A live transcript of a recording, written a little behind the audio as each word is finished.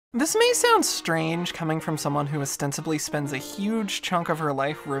This may sound strange coming from someone who ostensibly spends a huge chunk of her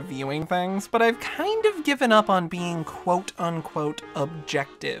life reviewing things, but I've kind of given up on being quote-unquote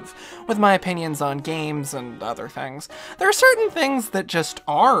objective with my opinions on games and other things. There are certain things that just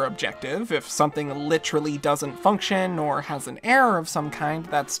are objective. If something literally doesn't function or has an error of some kind,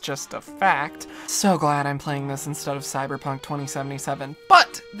 that's just a fact. So glad I'm playing this instead of Cyberpunk 2077.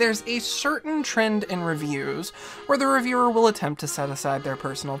 But there's a certain trend in reviews where the reviewer will attempt to set aside their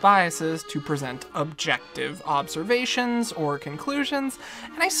personal biases to present objective observations or conclusions,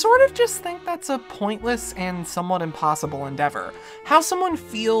 and I sort of just think that's a pointless and somewhat impossible endeavor. How someone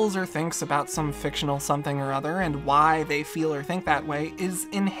feels or thinks about some fictional something or other and why they feel or think that way is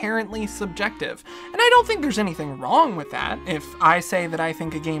inherently subjective, and I don't think there's anything wrong with that. If I say that I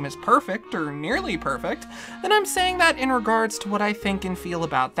think a game is perfect or nearly perfect, then I'm saying that in regards to what I think and feel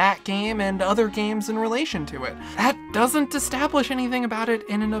about that game and other games in relation to it. That doesn't establish anything about it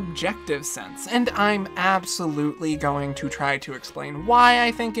in an objective sense, and I'm absolutely going to try to explain why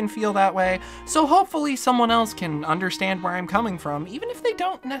I think and feel that way, so hopefully someone else can understand where I'm coming from, even if they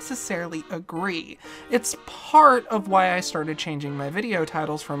don't necessarily agree. It's part of why I started changing my video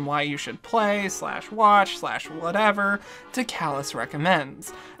titles from why you should play, /watch, /whatever, to Kalice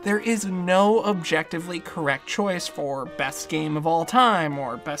recommends. There is no objectively correct choice for best game of all time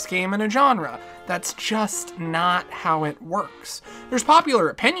or best game in a genre. That's just not how it works. There's popular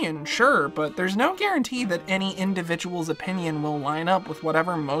opinion, sure, but there's no guarantee that any individual's opinion will line up with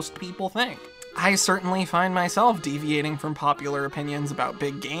whatever most people think. I certainly find myself deviating from popular opinions about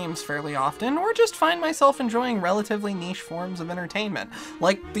big games fairly often, or just find myself enjoying relatively niche forms of entertainment,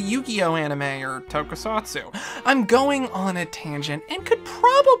 like the Yu-Gi-Oh! Anime or Tokusatsu. I'm going on a tangent and could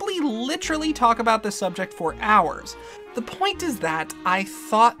probably literally talk about this subject for hours. The point is that I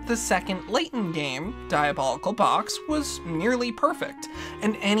thought the second Layton game, Diabolical Box, was nearly perfect,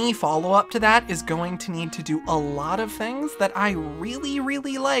 and any follow-up to that is going to need to do a lot of things that I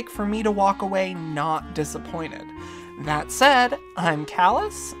really like for me to walk away not disappointed. That said, I'm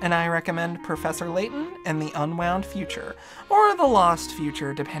Kalice, and I recommend Professor Layton and the Unwound Future, or the Lost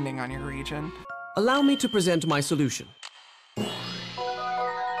Future depending on your region. Allow me to present my solution.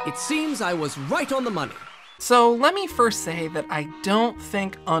 It seems I was right on the money. So let me first say that I don't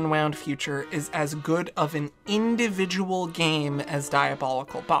think Unwound Future is as good of an individual game as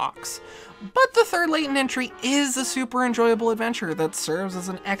Diabolical Box. But the third Layton entry is a super enjoyable adventure that serves as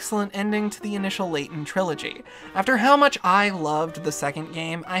an excellent ending to the initial Layton trilogy. After how much I loved the second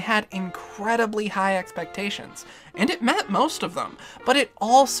game, I had incredibly high expectations, and it met most of them, but it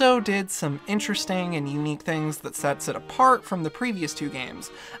also did some interesting and unique things that sets it apart from the previous two games.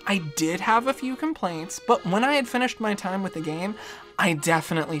 I did have a few complaints, but when I had finished my time with the game, I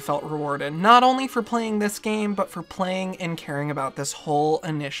definitely felt rewarded, not only for playing this game, but for playing and caring about this whole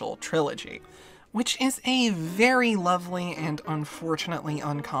initial trilogy, which is a very lovely and unfortunately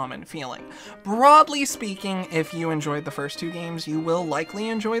uncommon feeling. Broadly speaking, if you enjoyed the first two games, you will likely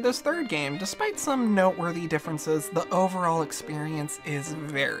enjoy this third game. Despite some noteworthy differences, the overall experience is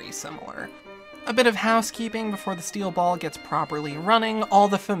very similar. A bit of housekeeping before the steel ball gets properly running. All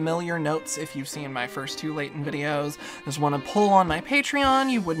the familiar notes if you've seen my first two Layton videos. There's one a poll on my Patreon.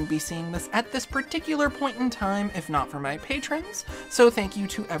 You wouldn't be seeing this at this particular point in time if not for my patrons. So thank you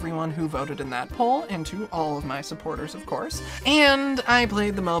to everyone who voted in that poll, and to all of my supporters, of course. And I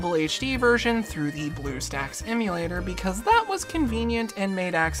played the mobile HD version through the BlueStacks emulator because that was convenient and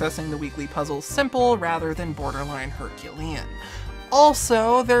made accessing the weekly puzzles simple rather than borderline Herculean.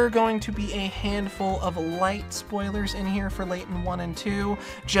 Also, there are going to be a handful of light spoilers in here for Layton 1 and 2,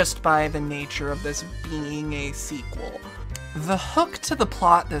 just by the nature of this being a sequel. The hook to the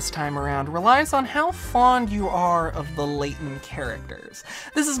plot this time around relies on how fond you are of the Layton characters.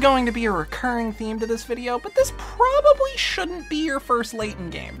 This is going to be a recurring theme to this video, but this probably shouldn't be your first Layton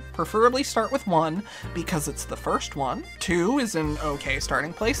game. Preferably start with 1, because it's the first one. 2 is an okay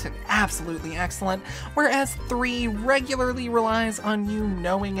starting place and absolutely excellent, whereas 3 regularly relies on you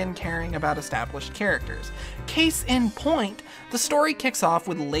knowing and caring about established characters. Case in point, the story kicks off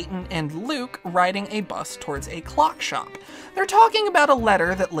with Layton and Luke riding a bus towards a clock shop. They're talking about a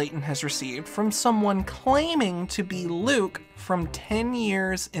letter that Layton has received from someone claiming to be Luke from 10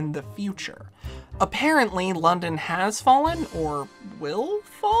 years in the future. Apparently, London has fallen, or will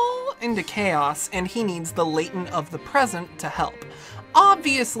fall, into chaos, and he needs the Layton of the present to help.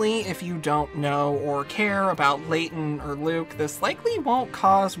 Obviously, if you don't know or care about Layton or Luke, this likely won't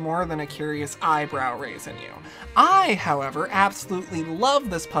cause more than a curious eyebrow raise in you. I, however, absolutely love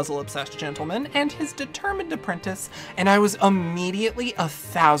this puzzle-obsessed gentleman and his determined apprentice, and I was immediately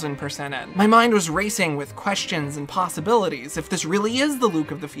 1000% in. My mind was racing with questions and possibilities. If this really is the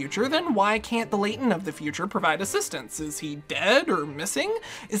Luke of the future, then why can't the Layton of the future provide assistance? Is he dead or missing?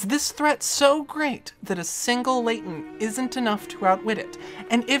 Is this threat so great that a single Layton isn't enough to outwit it?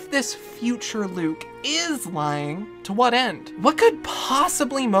 And if this future Luke is lying, to what end? What could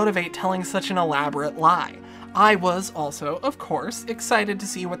possibly motivate telling such an elaborate lie? I was also, of course, excited to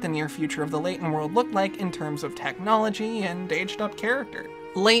see what the near future of the Layton world looked like in terms of technology and aged-up character.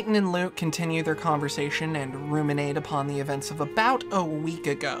 Layton and Luke continue their conversation and ruminate upon the events of about a week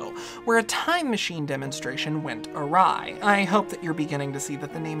ago, where a time machine demonstration went awry. I hope that you're beginning to see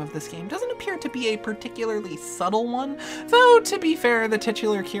that the name of this game doesn't appear to be a particularly subtle one, though to be fair, the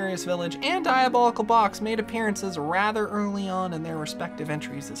titular Curious Village and Diabolical Box made appearances rather early on in their respective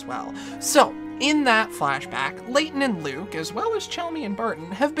entries as well. So, in that flashback, Layton and Luke, as well as Chelmy and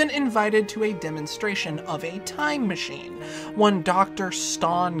Barton, have been invited to a demonstration of a time machine. One Dr.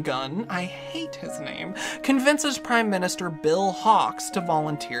 Gun, I hate his name, convinces Prime Minister Bill Hawks to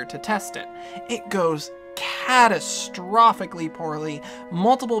volunteer to test it. It goes catastrophically poorly.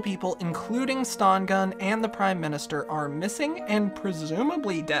 Multiple people, including Gun and the Prime Minister, are missing and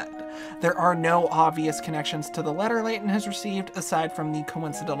presumably dead. There are no obvious connections to the letter Layton has received, aside from the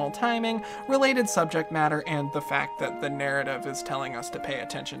coincidental timing, related subject matter, and the fact that the narrative is telling us to pay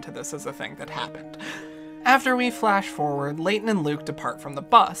attention to this as a thing that happened. After we flash forward, Layton and Luke depart from the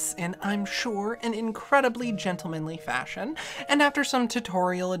bus in, I'm sure, an incredibly gentlemanly fashion, and after some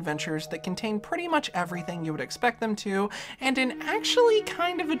tutorial adventures that contain pretty much everything you would expect them to, and an actually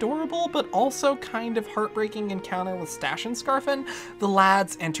kind of adorable but also kind of heartbreaking encounter with Stash and Scarfin, the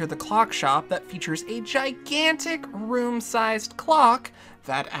lads enter the clock shop that features a gigantic room-sized clock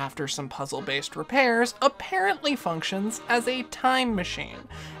that, after some puzzle-based repairs, apparently functions as a time machine.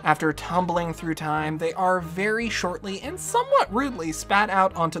 After tumbling through time, they are very shortly and somewhat rudely spat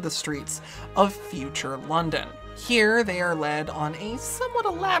out onto the streets of future London. Here, they are led on a somewhat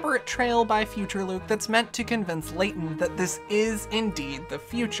elaborate trail by future Luke that's meant to convince Layton that this is indeed the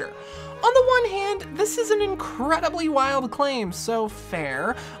future. On the one hand, this is an incredibly wild claim, so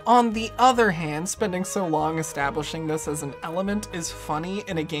fair. On the other hand, spending so long establishing this as an element is funny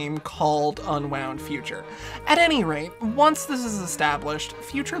in a game called Unwound Future. At any rate, once this is established,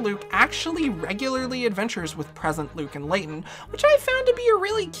 future Luke actually regularly adventures with present Luke and Layton, which I found to be a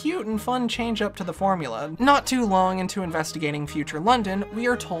really cute and fun change up to the formula. Not too long into investigating future London, we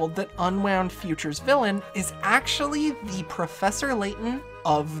are told that Unwound Future's villain is actually the Professor Layton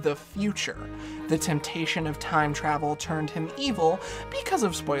of the future. The temptation of time travel turned him evil because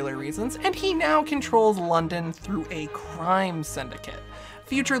of spoiler reasons, and he now controls London through a crime syndicate.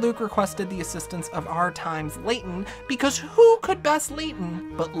 Future Luke requested the assistance of our time's Layton because who could best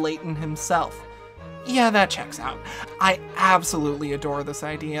Layton but Layton himself? Yeah, that checks out. I absolutely adore this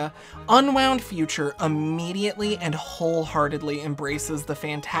idea. Unwound Future immediately and wholeheartedly embraces the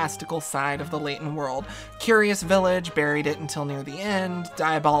fantastical side of the Layton world. Curious Village buried it until near the end.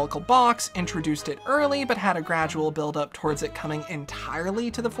 Diabolical Box introduced it early but had a gradual build-up towards it coming entirely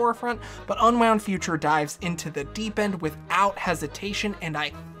to the forefront, but Unwound Future dives into the deep end without hesitation, and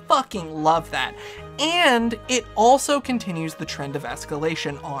I fucking love that. And it also continues the trend of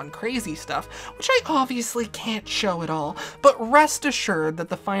escalation on crazy stuff, which I obviously can't show at all, but rest assured that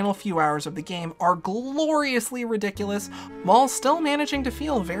the final few hours of the game are gloriously ridiculous while still managing to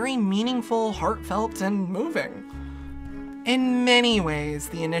feel very meaningful, heartfelt, and moving. In many ways,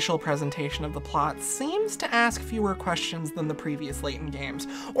 the initial presentation of the plot seems to ask fewer questions than the previous Layton games,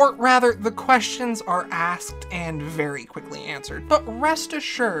 or rather, the questions are asked and very quickly answered, but rest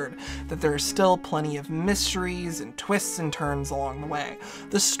assured that there are still plenty of mysteries and twists and turns along the way.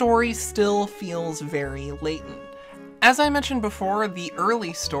 The story still feels very Layton. As I mentioned before, the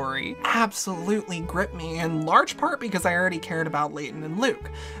early story absolutely gripped me, in large part because I already cared about Layton and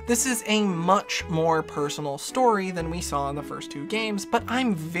Luke. This is a much more personal story than we saw in the first two games, but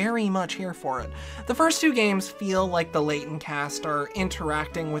I'm very much here for it. The first two games feel like the Layton cast are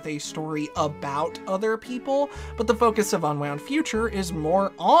interacting with a story about other people, but the focus of Unwound Future is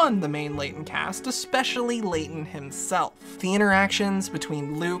more on the main Layton cast, especially Layton himself. The interactions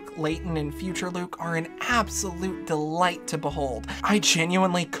between Luke, Layton, and future Luke are an absolute delight to behold. I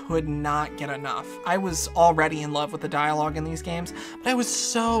genuinely could not get enough. I was already in love with the dialogue in these games, but I was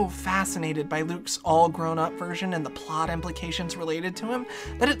so fascinated by Luke's all-grown-up version and the plot implications related to him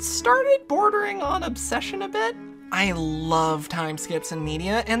that it started bordering on obsession a bit. I love time skips in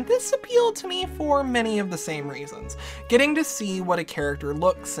media, and this appealed to me for many of the same reasons. Getting to see what a character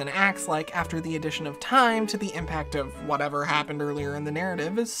looks and acts like after the addition of time to the impact of whatever happened earlier in the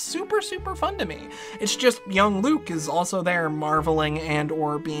narrative is super fun to me. It's just young Luke is also there marveling and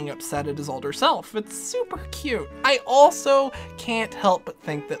or being upset at his older self. It's super cute. I also can't help but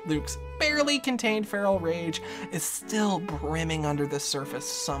think that Luke's barely contained feral rage is still brimming under the surface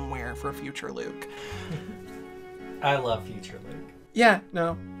somewhere for future Luke. I love future Luke. Yeah,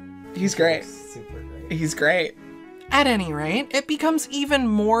 no, he's great. Super great. He's great. At any rate, it becomes even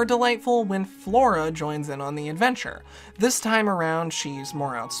more delightful when Flora joins in on the adventure. This time around, she's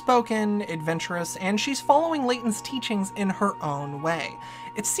more outspoken, adventurous, and she's following Layton's teachings in her own way.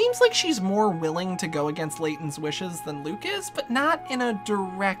 It seems like she's more willing to go against Layton's wishes than Luke is, but not in a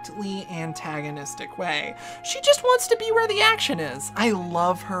directly antagonistic way. She just wants to be where the action is. I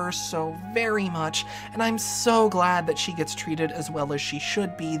love her so very much, and I'm so glad that she gets treated as well as she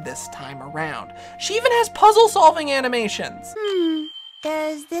should be this time around. She even has puzzle-solving animations.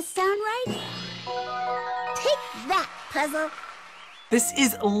 Does this sound right? Take that, puzzle. This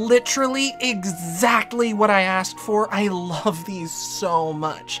is literally exactly what I asked for. I love these so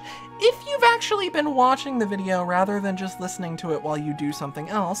much. If you've actually been watching the video rather than just listening to it while you do something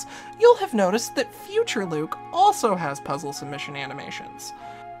else, you'll have noticed that future Luke also has puzzle submission animations.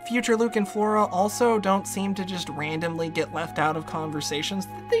 Future Luke and Flora also don't seem to just randomly get left out of conversations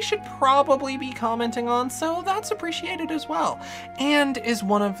that they should probably be commenting on, so that's appreciated as well, and is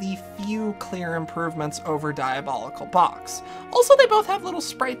one of the few clear improvements over Diabolical Box. Also, they both have little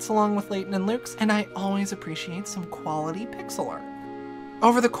sprites along with Layton and Luke's, and I always appreciate some quality pixel art.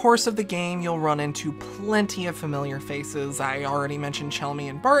 Over the course of the game, you'll run into plenty of familiar faces. I already mentioned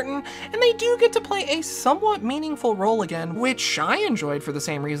Chelmy and Barton, and they do get to play a somewhat meaningful role again, which I enjoyed for the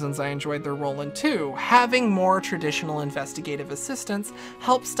same reasons I enjoyed their role in 2. Having more traditional investigative assistance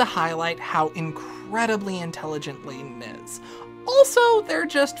helps to highlight how incredibly intelligent Layton is. Also, they're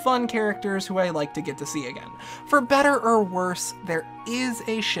just fun characters who I like to get to see again. For better or worse, there is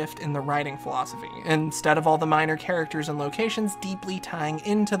a shift in the writing philosophy. Instead of all the minor characters and locations deeply tying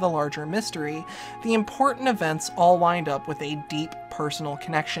into the larger mystery, the important events all wind up with a deep personal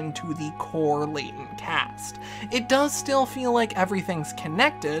connection to the core Layton cast. It does still feel like everything's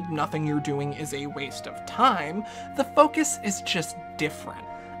connected, nothing you're doing is a waste of time, the focus is just different.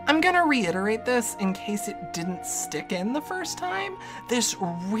 I'm gonna reiterate this in case it didn't stick in the first time. This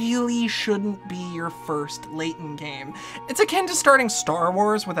really shouldn't be your first Layton game. It's akin to starting Star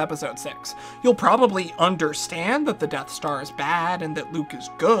Wars with Episode 6. You'll probably understand that the Death Star is bad and that Luke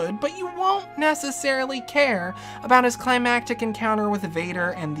is good, but you won't necessarily care about his climactic encounter with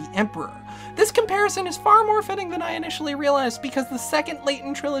Vader and the Emperor. This comparison is far more fitting than I initially realized because the second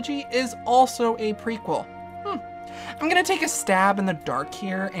Layton trilogy is also a prequel. I'm gonna take a stab in the dark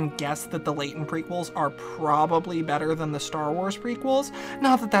here and guess that the Layton prequels are probably better than the Star Wars prequels.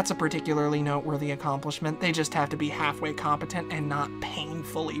 Not that that's a particularly noteworthy accomplishment, they just have to be halfway competent and not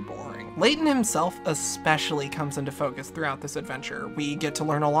painfully boring. Layton himself especially comes into focus throughout this adventure. We get to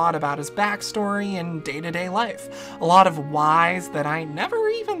learn a lot about his backstory and day-to-day life. A lot of whys that I never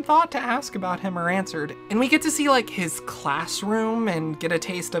even thought to ask about him are answered. And we get to see like his classroom and get a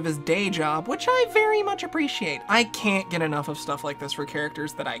taste of his day job, which I very much appreciate. I can't get enough of stuff like this for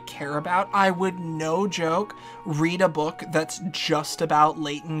characters that I care about. I would, no joke, read a book that's just about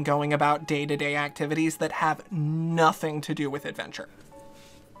Layton going about day-to-day activities that have nothing to do with adventure.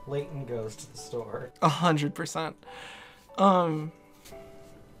 Layton goes to the store. 100%. The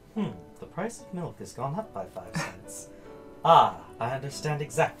price of milk has gone up by 5 cents. Ah, I understand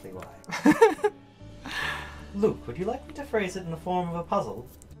exactly why. Luke, would you like me to phrase it in the form of a puzzle?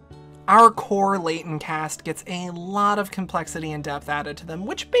 Our core Layton cast gets a lot of complexity and depth added to them,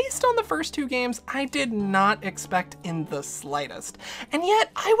 which based on the first 2 games, I did not expect in the slightest. And yet,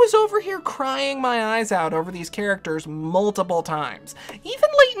 I was over here crying my eyes out over these characters multiple times. Even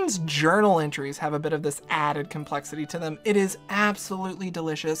Layton's journal entries have a bit of this added complexity to them. It is absolutely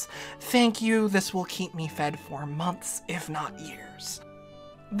delicious. Thank you, this will keep me fed for months, if not years.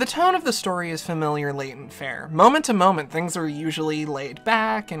 The tone of the story is familiar Layton fare. Moment to moment, things are usually laid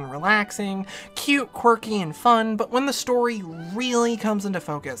back and relaxing, cute, quirky, and fun, but when the story really comes into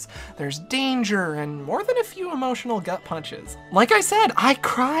focus, there's danger and more than a few emotional gut punches. Like I said, I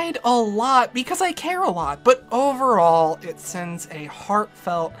cried a lot because I care a lot, but overall, it sends a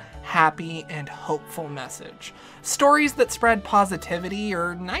heartfelt, happy, and hopeful message. Stories that spread positivity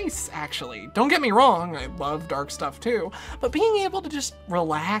are nice, actually. Don't get me wrong, I love dark stuff too, but being able to just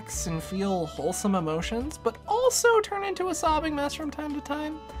relax and feel wholesome emotions, but also turn into a sobbing mess from time to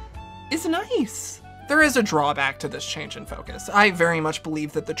time, is nice. There is a drawback to this change in focus. I very much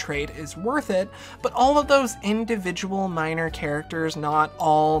believe that the trade is worth it, but all of those individual minor characters not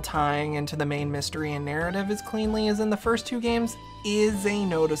all tying into the main mystery and narrative as cleanly as in the first two games is a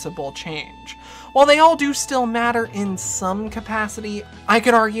noticeable change. While they all do still matter in some capacity, I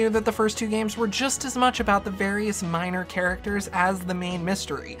could argue that the first two games were just as much about the various minor characters as the main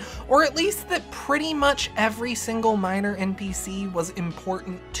mystery, or at least that pretty much every single minor NPC was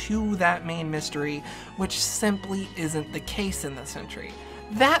important to that main mystery, which simply isn't the case in this entry.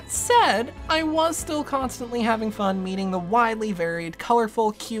 That said, I was still constantly having fun meeting the widely varied,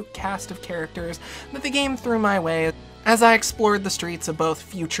 colorful, cute cast of characters that the game threw my way as I explored the streets of both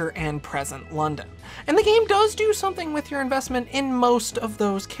future and present London. And the game does do something with your investment in most of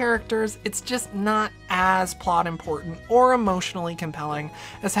those characters, it's just not as plot important or emotionally compelling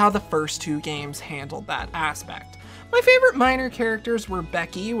as how the first two games handled that aspect. My favorite minor characters were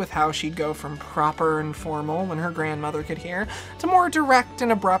Becky, with how she'd go from proper and formal when her grandmother could hear, to more direct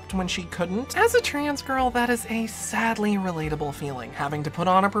and abrupt when she couldn't. As a trans girl, that is a sadly relatable feeling, having to put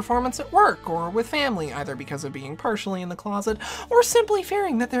on a performance at work or with family, either because of being partially in the closet, or simply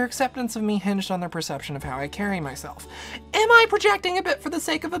fearing that their acceptance of me hinged on their perception of how I carry myself. Am I projecting a bit for the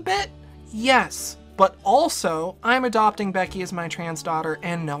sake of a bit? Yes. But also, I'm adopting Becky as my trans daughter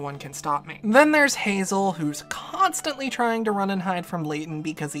and no one can stop me. Then there's Hazel, who's constantly trying to run and hide from Layton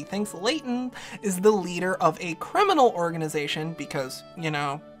because he thinks Layton is the leader of a criminal organization because, you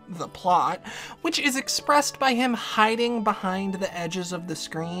know, the plot, which is expressed by him hiding behind the edges of the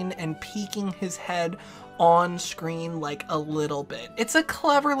screen and peeking his head on screen like a little bit. It's a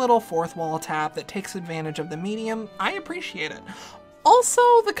clever little fourth wall tap that takes advantage of the medium. I appreciate it. Also,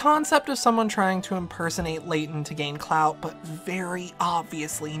 the concept of someone trying to impersonate Layton to gain clout, but very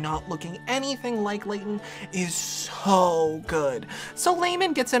obviously not looking anything like Layton, is so good. So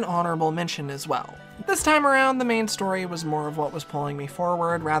Layman gets an honorable mention as well. This time around, the main story was more of what was pulling me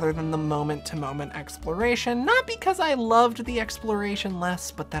forward rather than the moment-to-moment exploration, not because I loved the exploration less,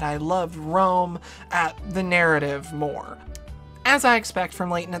 but that I loved Rome at the narrative more. As I expect from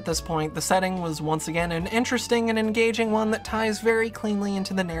Layton at this point, the setting was once again an interesting and engaging one that ties very cleanly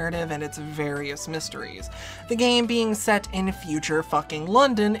into the narrative and its various mysteries. The game being set in future fucking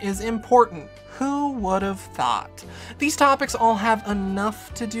London is important. Who would have thought? These topics all have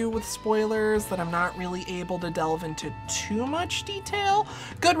enough to do with spoilers that I'm not really able to delve into too much detail.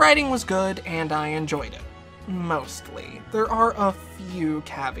 Good writing was good and I enjoyed it. Mostly. There are a few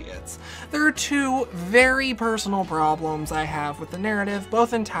caveats. There are two very personal problems I have with the narrative,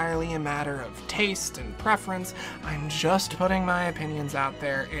 both entirely a matter of taste and preference. I'm just putting my opinions out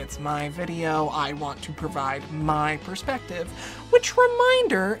there. It's my video. I want to provide my perspective, which,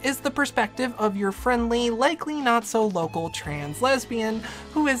 reminder, is the perspective of your friendly, likely not so local trans lesbian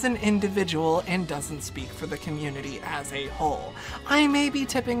who is an individual and doesn't speak for the community as a whole. I may be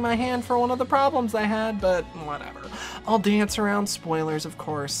tipping my hand for one of the problems I had, but whatever. I'll dance around spoilers, of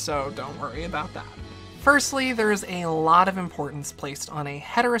course, so don't worry about that. Firstly, there is a lot of importance placed on a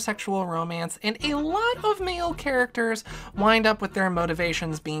heterosexual romance, and a lot of male characters wind up with their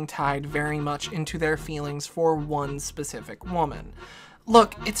motivations being tied very much into their feelings for one specific woman.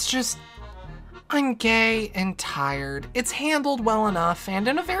 Look, it's just, I'm gay and tired. It's handled well enough and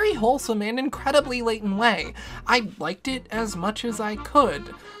in a very wholesome and incredibly Layton way. I liked it as much as I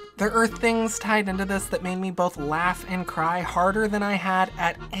could. There are things tied into this that made me both laugh and cry harder than I had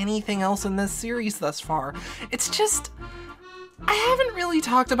at anything else in this series thus far. It's just, I haven't really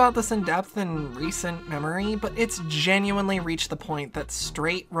talked about this in depth in recent memory, but it's genuinely reached the point that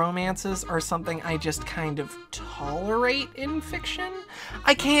straight romances are something I just kind of tolerate in fiction.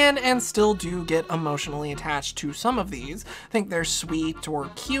 I can and still do get emotionally attached to some of these, think they're sweet or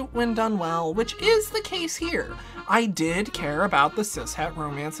cute when done well, which is the case here. I did care about the cishet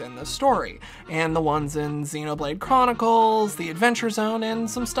romance in this story, and the ones in Xenoblade Chronicles, The Adventure Zone, and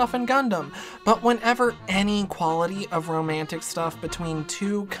some stuff in Gundam, but whenever any quality of romantic stuff between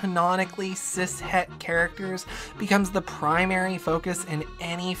two canonically cishet characters becomes the primary focus in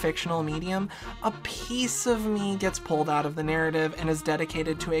any fictional medium, a piece of me gets pulled out of the narrative and is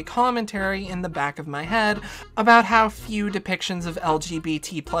dedicated to a commentary in the back of my head about how few depictions of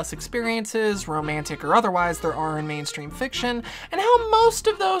LGBT+ experiences, romantic or otherwise, there are in mainstream fiction, and how most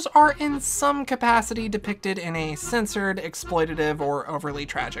of those are in some capacity depicted in a censored, exploitative, or overly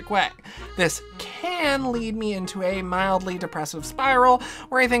tragic way. This can lead me into a mildly depressive spiral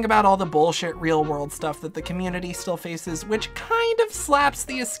where I think about all the bullshit real-world stuff that the community still faces, which kind of slaps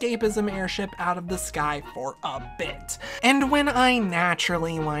the escapism airship out of the sky for a bit. And when I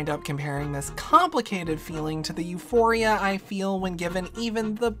naturally wind up comparing this complicated feeling to the euphoria I feel when given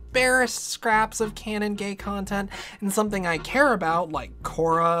even the barest scraps of canon gay content in something I care about, like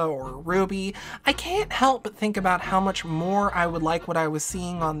Korra or Ruby. I can't help but think about how much more I would like what I was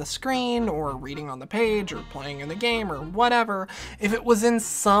seeing on the screen, or reading on the page, or playing in the game, or whatever, if it was in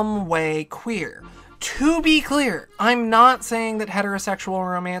some way queer. To be clear, I'm not saying that heterosexual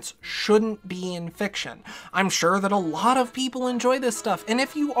romance shouldn't be in fiction. I'm sure that a lot of people enjoy this stuff, and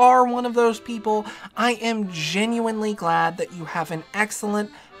if you are one of those people, I am genuinely glad that you have an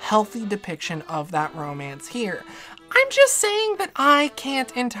excellent, healthy depiction of that romance here. I'm just saying that I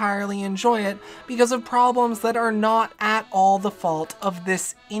can't entirely enjoy it because of problems that are not at all the fault of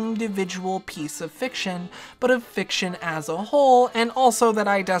this individual piece of fiction, but of fiction as a whole, and also that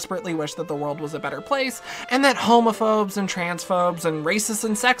I desperately wish that the world was a better place, and that homophobes and transphobes and racists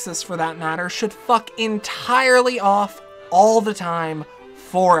and sexists, for that matter, should fuck entirely off all the time,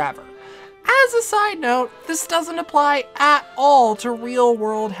 forever. As a side note, this doesn't apply at all to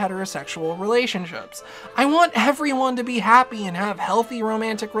real-world heterosexual relationships. I want everyone to be happy and have healthy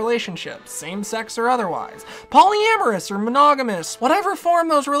romantic relationships, same-sex or otherwise. Polyamorous or monogamous, whatever form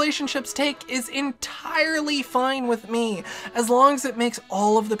those relationships take is entirely fine with me, as long as it makes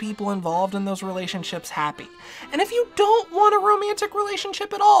all of the people involved in those relationships happy. And if you don't want a romantic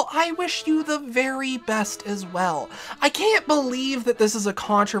relationship at all, I wish you the very best as well. I can't believe that this is a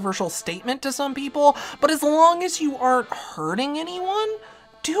controversial statement to some people, but as long as you aren't hurting anyone,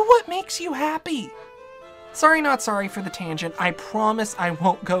 do what makes you happy. Sorry not sorry for the tangent. I promise I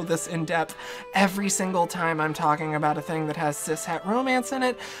won't go this in-depth every single time I'm talking about a thing that has cishet romance in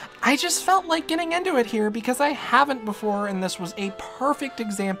it. I just felt like getting into it here because I haven't before, and this was a perfect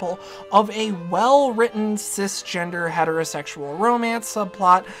example of a well-written cisgender heterosexual romance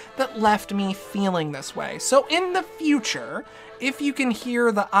subplot that left me feeling this way. So in the future, if you can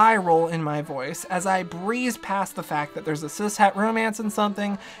hear the eye roll in my voice as I breeze past the fact that there's a cishet romance in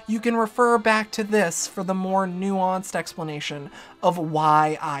something, you can refer back to this for the more nuanced explanation of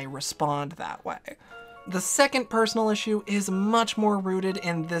why I respond that way. The second personal issue is much more rooted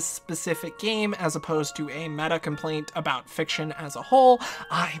in this specific game as opposed to a meta complaint about fiction as a whole,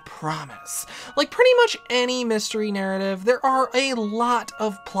 I promise. Like pretty much any mystery narrative, there are a lot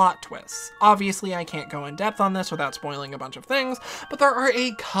of plot twists. Obviously, I can't go in depth on this without spoiling a bunch of things, but there are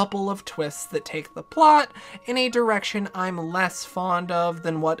a couple of twists that take the plot in a direction I'm less fond of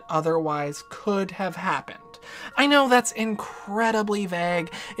than what otherwise could have happened. I know that's incredibly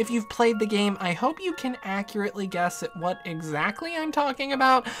vague. If you've played the game, I hope you can accurately guess at what exactly I'm talking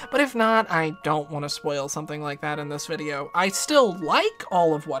about, but if not, I don't want to spoil something like that in this video. I still like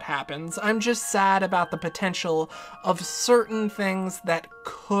all of what happens, I'm just sad about the potential of certain things that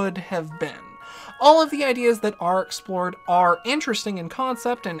could have been. All of the ideas that are explored are interesting in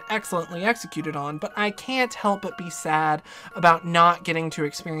concept and excellently executed on, but I can't help but be sad about not getting to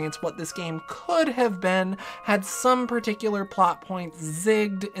experience what this game could have been had some particular plot points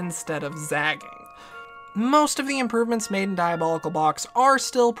zigged instead of zagging. Most of the improvements made in Diabolical Box are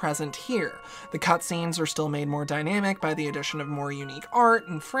still present here. The cutscenes are still made more dynamic by the addition of more unique art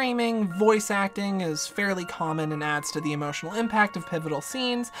and framing, voice acting is fairly common and adds to the emotional impact of pivotal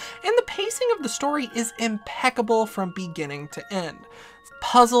scenes, and the pacing of the story is impeccable from beginning to end.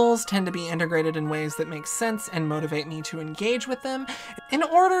 Puzzles tend to be integrated in ways that make sense and motivate me to engage with them. In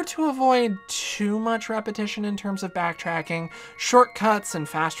order to avoid too much repetition in terms of backtracking, shortcuts and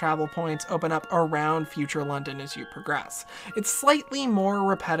fast travel points open up around future London as you progress. It's slightly more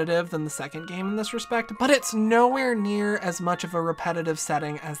repetitive than the second game in this respect, but it's nowhere near as much of a repetitive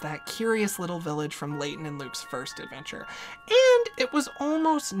setting as that curious little village from Layton and Luke's first adventure. And it was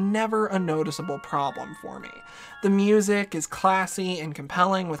almost never a noticeable problem for me. The music is classy and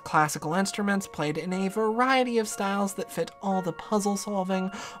compelling with classical instruments played in a variety of styles that fit all the puzzle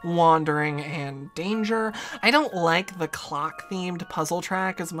solving, wandering, and danger. I don't like the clock-themed puzzle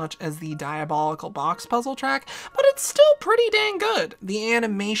track as much as the Diabolical Box puzzle track, but it's still pretty dang good. The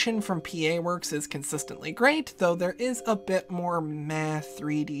animation from PA Works is consistently great, though there is a bit more meh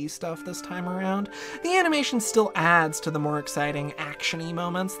 3D stuff this time around. The animation still adds to the more exciting action-y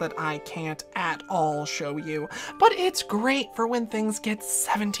moments that I can't at all show you, but it's great for when things get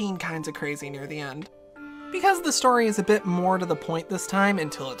 17 kinds of crazy near the end. Because the story is a bit more to the point this time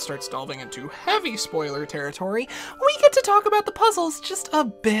until it starts delving into heavy spoiler territory, we get to talk about the puzzles just a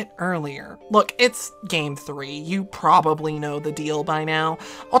bit earlier. Look, it's game 3, you probably know the deal by now.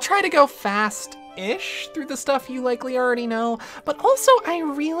 I'll try to go fast-ish through the stuff you likely already know, but also I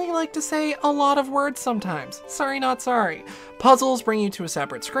really like to say a lot of words sometimes. Sorry not sorry. Puzzles bring you to a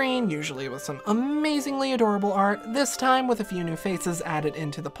separate screen, usually with some amazingly adorable art, this time with a few new faces added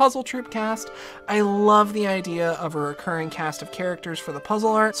into the Puzzle Troupe cast. I love the idea of a recurring cast of characters for the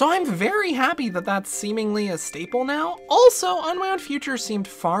puzzle art, so I'm very happy that that's seemingly a staple now. Also, Unwound Future seemed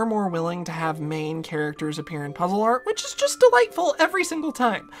far more willing to have main characters appear in puzzle art, which is just delightful every single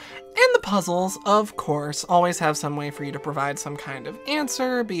time. And the puzzles, of course, always have some way for you to provide some kind of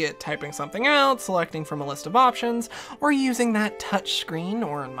answer, be it typing something out, selecting from a list of options, or using that touch screen,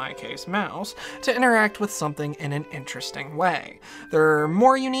 or in my case mouse, to interact with something in an interesting way. There are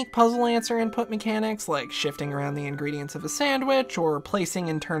more unique puzzle answer input mechanics, like shifting around the ingredients of a sandwich, or placing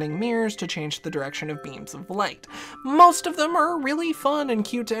and turning mirrors to change the direction of beams of light. Most of them are really fun and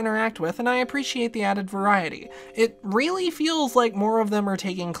cute to interact with, and I appreciate the added variety. It really feels like more of them are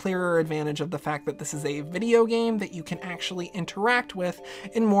taking clearer advantage of the fact that this is a video game that you can actually interact with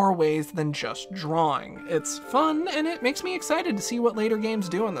in more ways than just drawing. It's fun, and it makes me excited to see what later games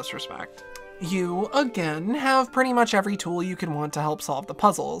do in this respect. You, again, have pretty much every tool you can want to help solve the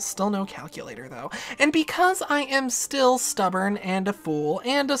puzzles. Still no calculator, though. And because I am still stubborn and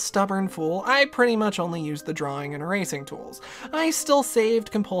a stubborn fool, I pretty much only use the drawing and erasing tools. I still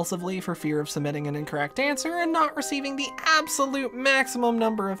saved compulsively for fear of submitting an incorrect answer and not receiving the absolute maximum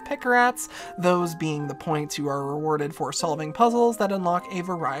number of pickerats, those being the points you are rewarded for solving puzzles that unlock a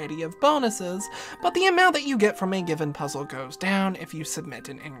variety of bonuses, but the amount that you get from a given puzzle goes down if you submit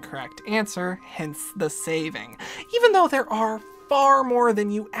an incorrect answer, hence the saving, even though there are far more than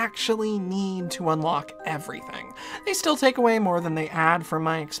you actually need to unlock everything. They still take away more than they add from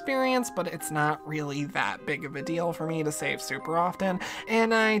my experience, but it's not really that big of a deal for me to save super often,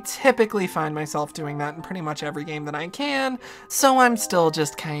 and I typically find myself doing that in pretty much every game that I can, so I'm still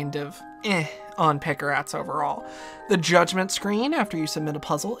just kind of on pickerats overall. The judgment screen after you submit a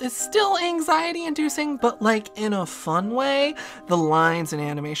puzzle is still anxiety-inducing, but like in a fun way. The lines and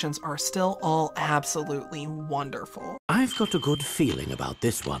animations are still all absolutely wonderful. I've got a good feeling about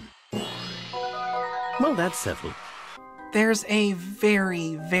this one. Well, that's settled. There's a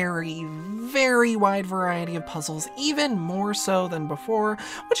very, very, very wide variety of puzzles, even more so than before,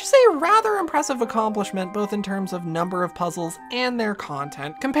 which is a rather impressive accomplishment both in terms of number of puzzles and their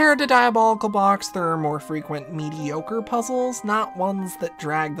content. Compared to Diabolical Box, there are more frequent mediocre puzzles, not ones that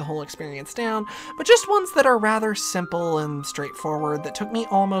drag the whole experience down, but just ones that are rather simple and straightforward that took me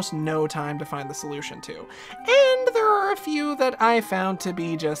almost no time to find the solution to. And there are a few that I found to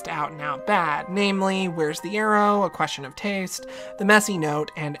be just out and out bad, namely Where's the Arrow, A Question of Taste, The Messy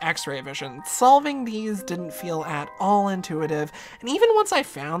Note, and X-Ray Vision. Solving these didn't feel at all intuitive, and even once I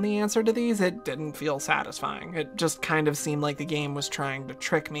found the answer to these, it didn't feel satisfying. It just kind of seemed like the game was trying to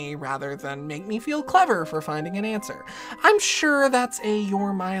trick me rather than make me feel clever for finding an answer. I'm sure that's a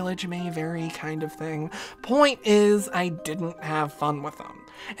your mileage may vary kind of thing. Point is, I didn't have fun with them.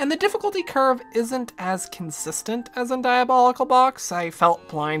 And the difficulty curve isn't as consistent as in Diabolical Box. I felt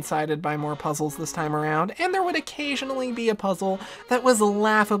blindsided by more puzzles this time around, and there would occasionally be a puzzle that was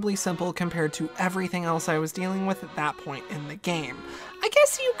laughably simple compared to everything else I was dealing with at that point in the game. I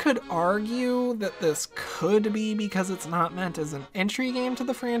guess you could argue that this could be because it's not meant as an entry game to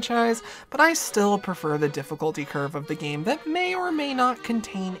the franchise, but I still prefer the difficulty curve of the game that may or may not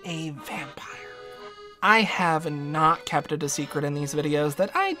contain a vampire. I have not kept it a secret in these videos that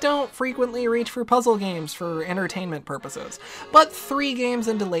I don't frequently reach for puzzle games for entertainment purposes, but 3 games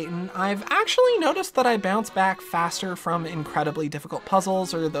into Layton, I've actually noticed that I bounce back faster from incredibly difficult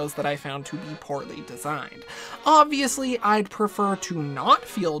puzzles or those that I found to be poorly designed. Obviously, I'd prefer to not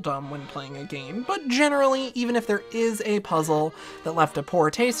feel dumb when playing a game, but generally, even if there is a puzzle that left a poor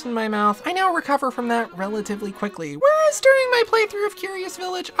taste in my mouth, I now recover from that relatively quickly, whereas during my playthrough of Curious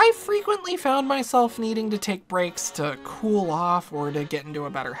Village, I frequently found myself needing to take breaks to cool off or to get into a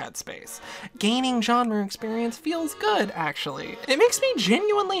better headspace. Gaining genre experience feels good, actually. It makes me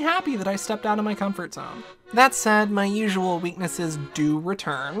genuinely happy that I stepped out of my comfort zone. That said, my usual weaknesses do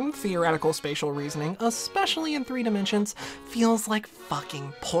return. Theoretical spatial reasoning, especially in 3 dimensions, feels like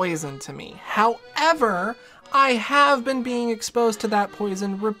fucking poison to me. However, I have been being exposed to that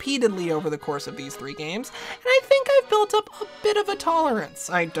poison repeatedly over the course of these 3 games, and I think I've built up a bit of a tolerance.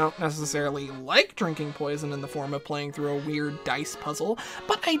 I don't necessarily like drinking poison in the form of playing through a weird dice puzzle,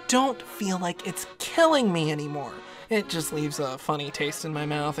 but I don't feel like it's killing me anymore. It just leaves a funny taste in my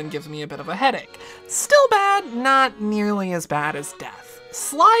mouth and gives me a bit of a headache. Still bad, not nearly as bad as death.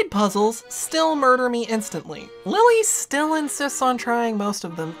 Slide puzzles still murder me instantly. Lily still insists on trying most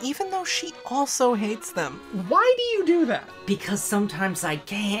of them, even though she also hates them. Why do you do that? Because sometimes I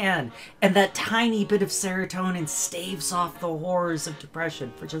can, and that tiny bit of serotonin staves off the horrors of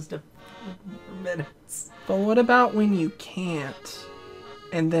depression for just a more minutes. But what about when you can't,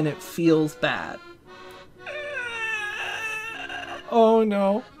 and then it feels bad? Oh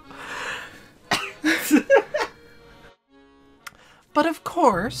no. But of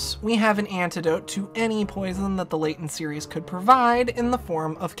course, we have an antidote to any poison that the Layton series could provide in the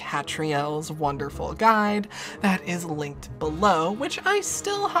form of Catriel's wonderful guide that is linked below, which I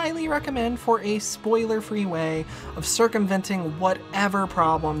still highly recommend for a spoiler-free way of circumventing whatever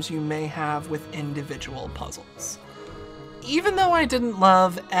problems you may have with individual puzzles. Even though I didn't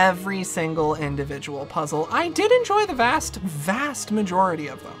love every single individual puzzle, I did enjoy the vast majority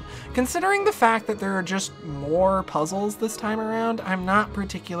of them. Considering the fact that there are just more puzzles this time around, I'm not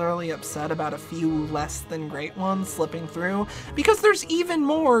particularly upset about a few less than great ones slipping through, because there's even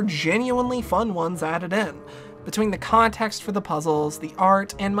more genuinely fun ones added in. Between the context for the puzzles, the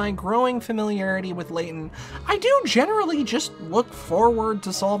art, and my growing familiarity with Layton, I do generally just look forward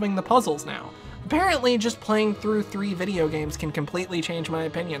to solving the puzzles now. Apparently, just playing through 3 video games can completely change my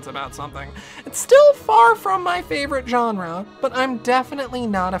opinions about something. It's still far from my favorite genre, but I'm definitely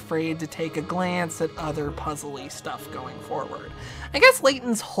not afraid to take a glance at other puzzly stuff going forward. I guess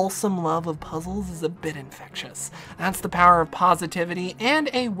Layton's wholesome love of puzzles is a bit infectious. That's the power of positivity and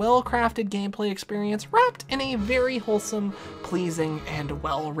a well-crafted gameplay experience wrapped in a very wholesome, pleasing, and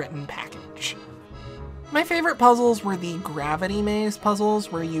well-written package. My favorite puzzles were the gravity maze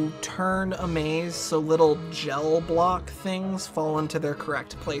puzzles, where you turn a maze so little gel block things fall into their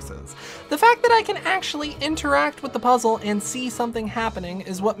correct places. The fact that I can actually interact with the puzzle and see something happening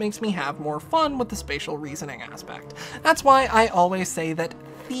is what makes me have more fun with the spatial reasoning aspect. That's why I always say that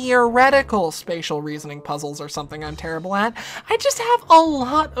theoretical spatial reasoning puzzles are something I'm terrible at. I just have a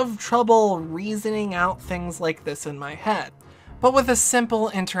lot of trouble reasoning out things like this in my head. But with a simple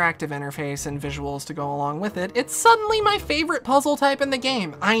interactive interface and visuals to go along with it, it's suddenly my favorite puzzle type in the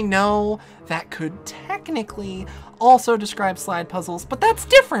game. I know that could technically also describe slide puzzles, but that's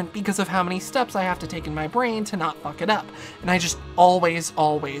different because of how many steps I have to take in my brain to not fuck it up. And I just always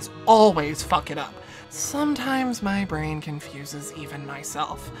fuck it up. Sometimes my brain confuses even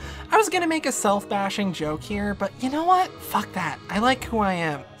myself. I was gonna make a self-bashing joke here, but you know what? Fuck that. I like who I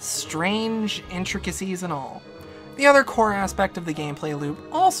am. Strange intricacies and all. The other core aspect of the gameplay loop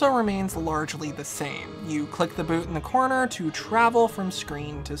also remains largely the same. You click the boot in the corner to travel from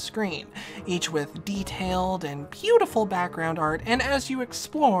screen to screen, each with detailed and beautiful background art, and as you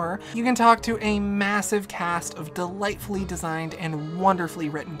explore, you can talk to a massive cast of delightfully designed and wonderfully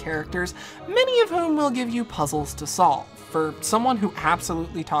written characters, many of whom will give you puzzles to solve. For someone who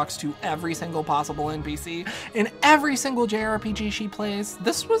absolutely talks to every single possible NPC in every single JRPG she plays,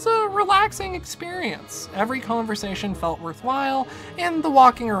 this was a relaxing experience. Every conversation felt worthwhile, and the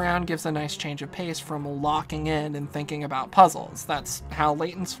walking around gives a nice change of pace from locking in and thinking about puzzles. That's how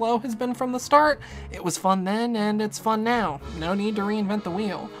Layton's flow has been from the start. It was fun then, and it's fun now. No need to reinvent the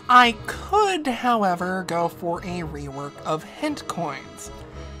wheel. I could, however, go for a rework of hint coins.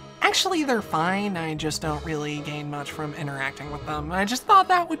 Actually, they're fine, I just don't really gain much from interacting with them. I just thought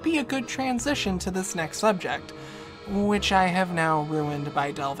that would be a good transition to this next subject, which I have now ruined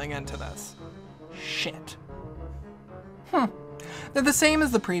by delving into this. Shit. They're the same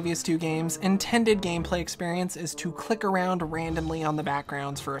as the previous 2 games. Intended gameplay experience is to click around randomly on the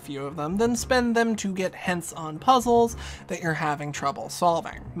backgrounds for a few of them, then spend them to get hints on puzzles that you're having trouble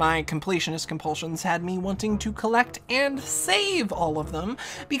solving. My completionist compulsions had me wanting to collect and save all of them,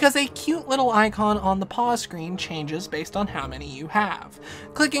 because a cute little icon on the pause screen changes based on how many you have.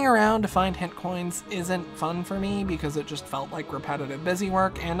 Clicking around to find hint coins isn't fun for me because it just felt like repetitive busy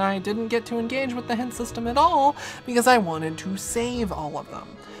work, and I didn't get to engage with the hint system at all because I wanted to save all of them.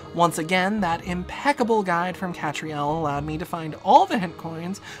 Once again, that impeccable guide from Catriel allowed me to find all the hint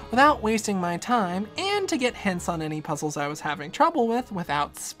coins without wasting my time, and to get hints on any puzzles I was having trouble with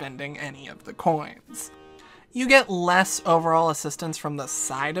without spending any of the coins. You get less overall assistance from the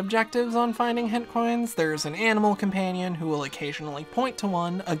side objectives on finding hint coins. There's an animal companion who will occasionally point to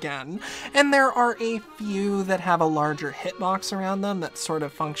one again, and there are a few that have a larger hitbox around them that sort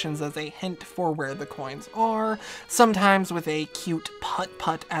of functions as a hint for where the coins are, sometimes with a cute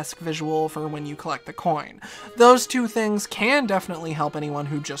putt-putt-esque visual for when you collect the coin. Those 2 things can definitely help anyone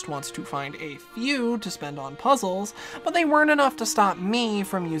who just wants to find a few to spend on puzzles, but they weren't enough to stop me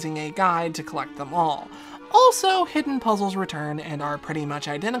from using a guide to collect them all. Also, hidden puzzles return and are pretty much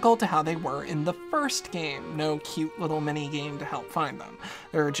identical to how they were in the first game. No cute little mini game to help find them.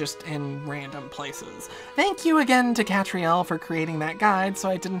 They're just in random places. Thank you again to Catriel for creating that guide so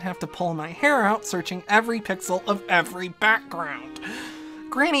I didn't have to pull my hair out searching every pixel of every background.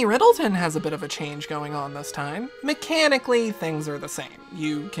 Granny Riddleton has a bit of a change going on this time. Mechanically, things are the same.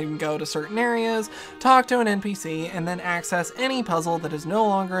 You can go to certain areas, talk to an NPC, and then access any puzzle that is no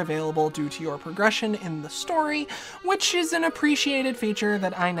longer available due to your progression in the story, which is an appreciated feature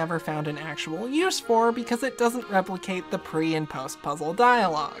that I never found an actual use for because it doesn't replicate the pre and post puzzle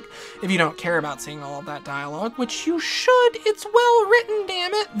dialogue. If you don't care about seeing all of that dialogue, which you should, it's well written,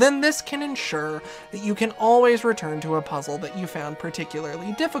 damn it, then this can ensure that you can always return to a puzzle that you found particularly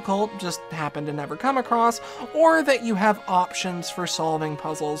difficult, just happen to never come across, or that you have options for solving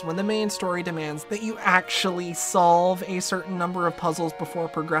puzzles when the main story demands that you actually solve a certain number of puzzles before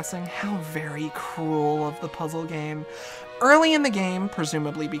progressing. How very cruel of the puzzle game. Early in the game,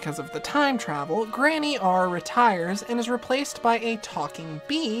 presumably because of the time travel, Granny R retires and is replaced by a talking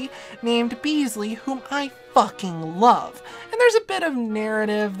bee named Beasley, whom I fucking love. And there's a bit of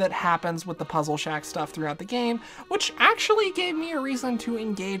narrative that happens with the Puzzle Shack stuff throughout the game, which actually gave me a reason to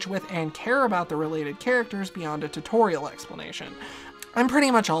engage with and care about the related characters beyond a tutorial explanation. I'm pretty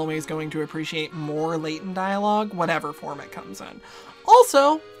much always going to appreciate more Layton dialogue, whatever form it comes in.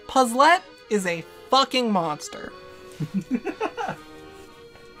 Also, Puzzlette is a fucking monster.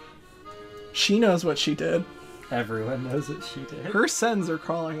 She knows what she did. Everyone knows what she did. Her sins are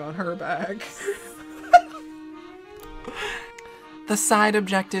crawling on her back. The side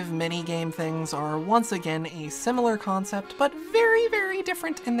objective minigame things are once again a similar concept, but very, very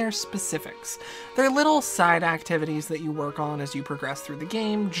different in their specifics. They're little side activities that you work on as you progress through the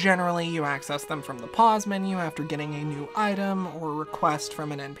game. Generally, you access them from the pause menu after getting a new item or request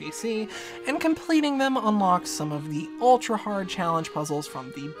from an NPC, and completing them unlocks some of the ultra-hard challenge puzzles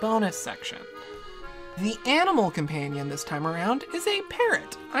from the bonus section. The animal companion this time around is a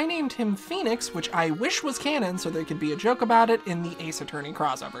parrot. I named him Phoenix, which I wish was canon so there could be a joke about it in the Ace Attorney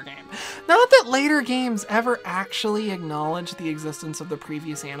crossover game. Not that later games ever actually acknowledge the existence of the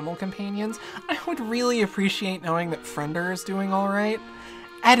previous animal companions. I would really appreciate knowing that Friender is doing alright.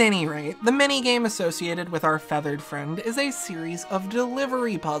 At any rate, the minigame associated with our feathered friend is a series of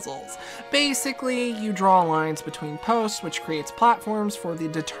delivery puzzles. Basically, you draw lines between posts, which creates platforms for the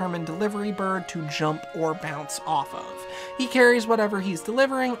determined delivery bird to jump or bounce off of. He carries whatever he's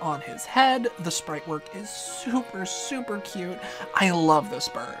delivering on his head. The sprite work is super, super cute. I love this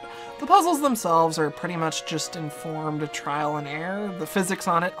bird. The puzzles themselves are pretty much just informed trial and error. The physics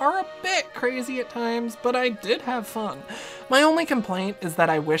on it are a bit crazy at times, but I did have fun. My only complaint is that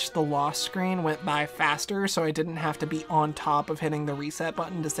I wish the lost screen went by faster so I didn't have to be on top of hitting the reset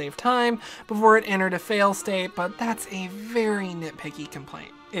button to save time before it entered a fail state, but that's a very nitpicky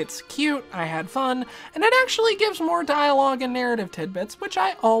complaint. It's cute, I had fun, and it actually gives more dialogue and narrative tidbits, which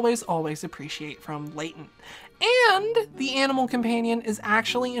I always appreciate from Layton. And the animal companion is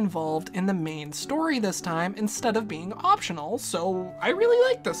actually involved in the main story this time instead of being optional, so I really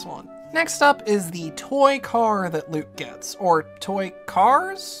like this one. Next up is the toy car that Luke gets, or toy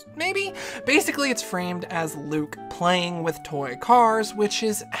cars, maybe? Basically, it's framed as Luke playing with toy cars, which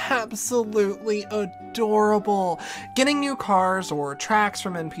is absolutely adorable. Getting new cars or tracks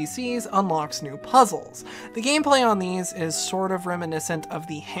from NPCs unlocks new puzzles. The gameplay on these is sort of reminiscent of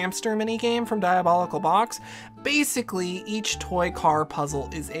the hamster minigame from Diabolical Box. Basically, each toy car puzzle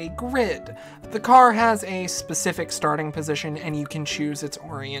is a grid. The car has a specific starting position and you can choose its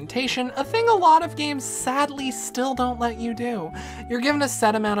orientation, a thing a lot of games sadly still don't let you do. You're given a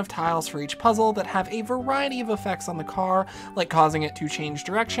set amount of tiles for each puzzle that have a variety of effects on the car, like causing it to change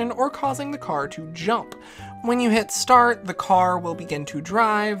direction or causing the car to jump. When you hit start, the car will begin to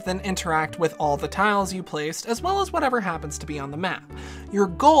drive, then interact with all the tiles you placed, as well as whatever happens to be on the map. Your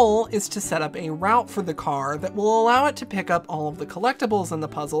goal is to set up a route for the car that will allow it to pick up all of the collectibles in the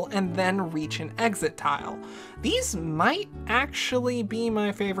puzzle and then reach an exit tile. These might actually be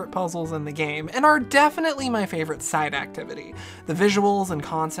my favorite puzzles in the game, and are definitely my favorite side activity. The visuals and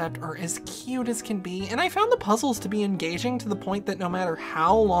concept are as cute as can be, and I found the puzzles to be engaging to the point that no matter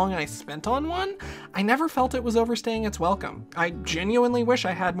how long I spent on one, I never felt it was overstaying its welcome. I genuinely wish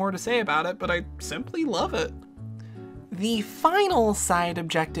I had more to say about it, but I simply love it. The final side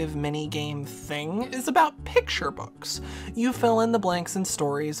objective minigame thing is about picture books. You fill in the blanks in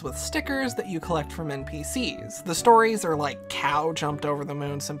stories with stickers that you collect from NPCs. The stories are like cow jumped over the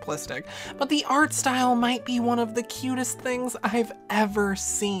moon simplistic, but the art style might be one of the cutest things I've ever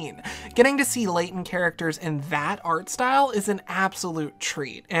seen. Getting to see Layton characters in that art style is an absolute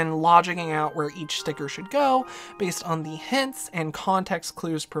treat, and logiking out where each sticker should go based on the hints and context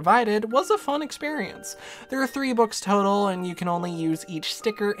clues provided was a fun experience. There are 3 books total, total, and you can only use each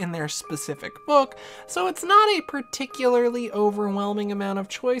sticker in their specific book, so it's not a particularly overwhelming amount of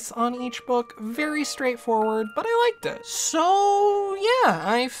choice on each book. Very straightforward, but I liked it. So yeah,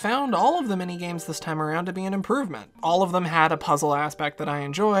 I found all of the minigames this time around to be an improvement. All of them had a puzzle aspect that I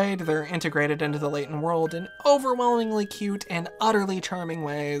enjoyed. They're integrated into the Layton world in overwhelmingly cute and utterly charming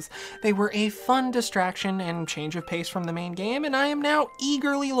ways. They were a fun distraction and change of pace from the main game, and I am now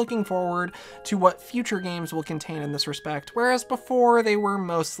eagerly looking forward to what future games will contain in this respect, whereas before they were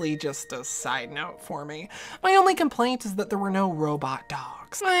mostly just a side note for me. My only complaint is that there were no robot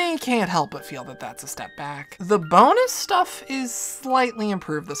dogs. I can't help but feel that that's a step back. The bonus stuff is slightly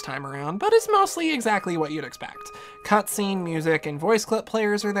improved this time around, but is mostly exactly what you'd expect. Cutscene, music, and voice clip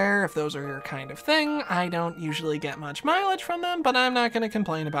players are there if those are your kind of thing. I don't usually get much mileage from them, but I'm not going to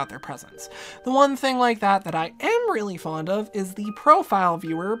complain about their presence. The one thing like that I am really fond of is the profile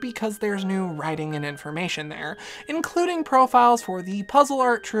viewer, because there's new writing and information there, including profiles for the puzzle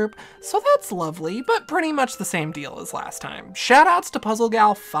art troupe, so that's lovely, but pretty much the same deal as last time. Shoutouts to Puzzle Gal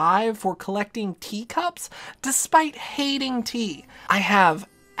 5 for collecting teacups despite hating tea. I have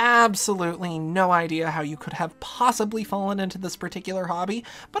absolutely no idea how you could have possibly fallen into this particular hobby,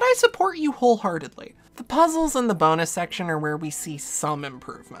 but I support you wholeheartedly. The puzzles in the bonus section are where we see some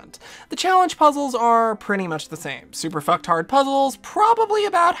improvement. The challenge puzzles are pretty much the same. Super fucked hard puzzles, probably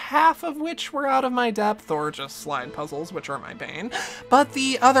about half of which were out of my depth, or just slide puzzles, which are my bane, but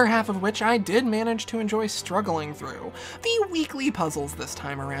the other half of which I did manage to enjoy struggling through. The weekly puzzles this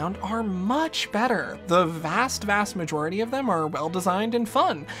time around are much better. The vast majority of them are well designed and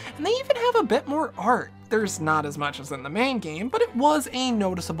fun, and they even have a bit more art. There's not as much as in the main game, but it was a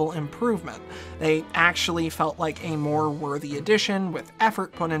noticeable improvement. They actually felt like a more worthy addition with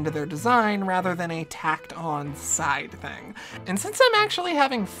effort put into their design rather than a tacked on side thing. And since I'm actually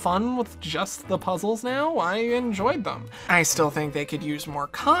having fun with just the puzzles now, I enjoyed them. I still think they could use more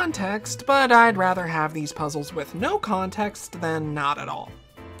context, but I'd rather have these puzzles with no context than not at all.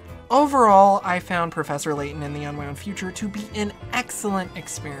 Overall, I found Professor Layton in the Unwound Future to be an excellent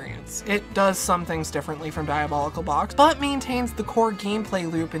experience. It does some things differently from Diabolical Box, but maintains the core gameplay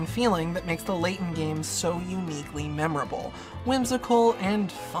loop and feeling that makes the Layton games so uniquely memorable, whimsical,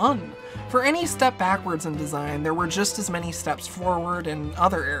 and fun. For any step backwards in design, there were just as many steps forward in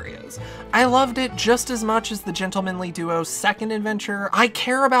other areas. I loved it just as much as the Gentlemanly Duo's second adventure. I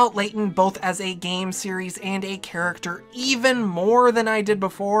care about Layton both as a game series and a character even more than I did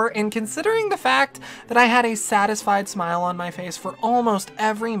before, and considering the fact that I had a satisfied smile on my face for almost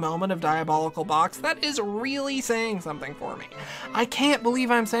every moment of Diabolical Box, that is really saying something for me. I can't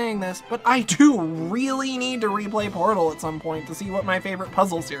believe I'm saying this, but I do really need to replay Portal at some point to see what my favorite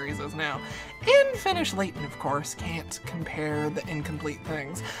puzzle series is now. And finish Layton, of course, can't compare the incomplete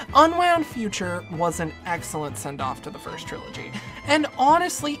things. Unwound Future was an excellent send-off to the first trilogy, and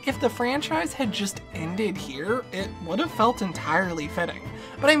honestly, if the franchise had just ended here, it would have felt entirely fitting.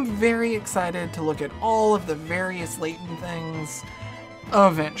 But I'm very excited to look at all of the various Layton things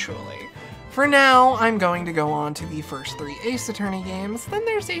eventually. For now, I'm going to go on to the first 3 Ace Attorney games, then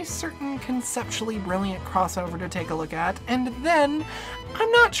there's a certain conceptually brilliant crossover to take a look at, and then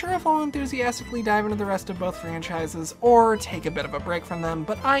I'm not sure if I'll enthusiastically dive into the rest of both franchises or take a bit of a break from them,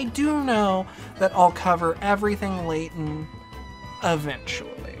 but I do know that I'll cover everything Layton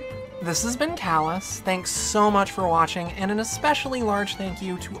eventually. This has been Kalice. Thanks so much for watching, and an especially large thank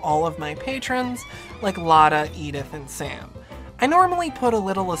you to all of my patrons like Lotta, Edith, and Sam. I normally put a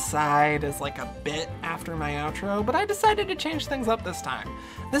little aside as like a bit after my outro, but I decided to change things up this time.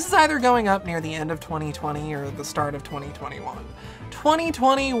 This is either going up near the end of 2020 or the start of 2021.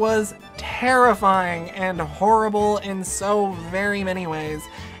 2020 was terrifying and horrible in so very many ways.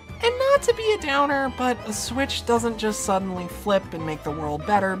 And not to be a downer, but a switch doesn't just suddenly flip and make the world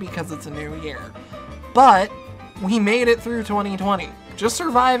better because it's a new year. But we made it through 2020. Just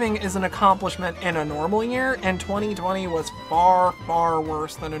surviving is an accomplishment in a normal year, and 2020 was far, far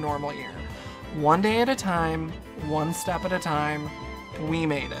worse than a normal year. One day at a time, one step at a time, we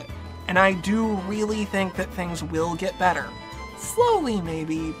made it. And I do really think that things will get better. Slowly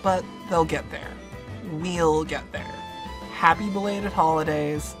maybe, but they'll get there. We'll get there. Happy belated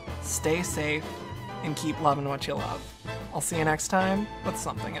holidays, stay safe, and keep loving what you love. I'll see you next time with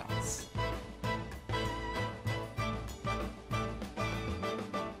something else.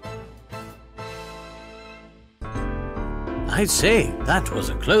 I'd say that was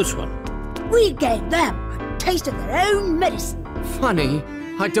a close one. We gave them a taste of their own medicine. Funny,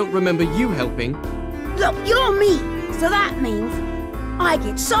 I don't remember you helping. Look, you're me, so that means I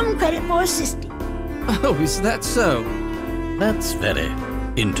get some credit for assisting. Oh, is that so? That's very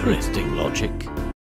interesting logic.